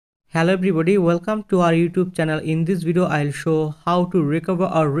Hello everybody, welcome to our YouTube channel. In this video I'll show how to recover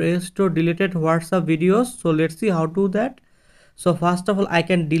or restore deleted WhatsApp videos. So let's see how to do that. So first of all, I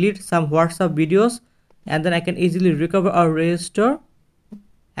can delete some WhatsApp videos and then I can easily recover or restore,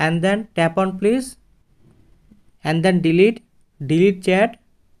 and then tap on please and then delete chat.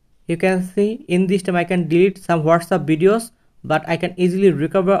 You can see in this time I can delete some WhatsApp videos, but I can easily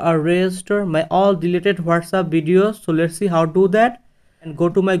recover or restore my all deleted WhatsApp videos. So let's see how to do that. And go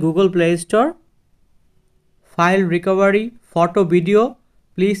to my Google Play Store, file recovery photo video.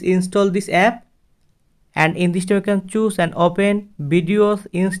 Please install this app, and in this time I can choose and open videos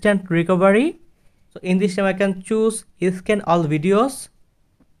instant recovery. So in this time I can choose scan all videos,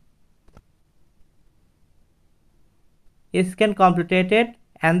 scan completed,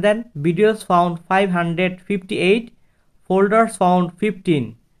 and then videos found 558, folders found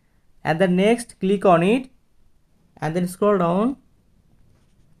 15, and then next click on it and then scroll down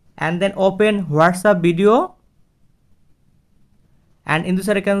and then open WhatsApp video, and in this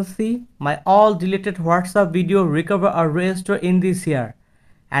side I can see my all deleted WhatsApp video recover or restore in this here,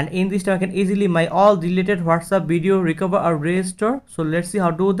 and in this time I can easily my all deleted WhatsApp video recover or restore. So let's see how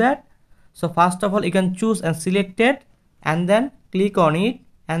to do that. So first of all, you can choose and select it and then click on it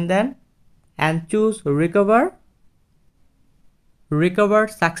and choose recover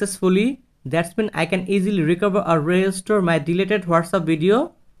successfully. That's mean I can easily recover or restore my deleted WhatsApp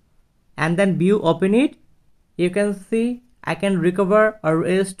video, and then view open it. You can see I can recover or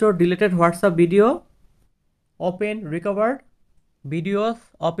restore deleted WhatsApp video. Open recovered videos,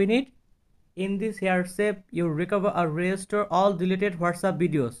 open it. In this here save you recover or restore all deleted WhatsApp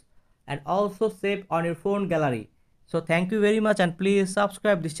videos, and also save on your phone gallery. So thank you very much, and please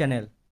subscribe this channel.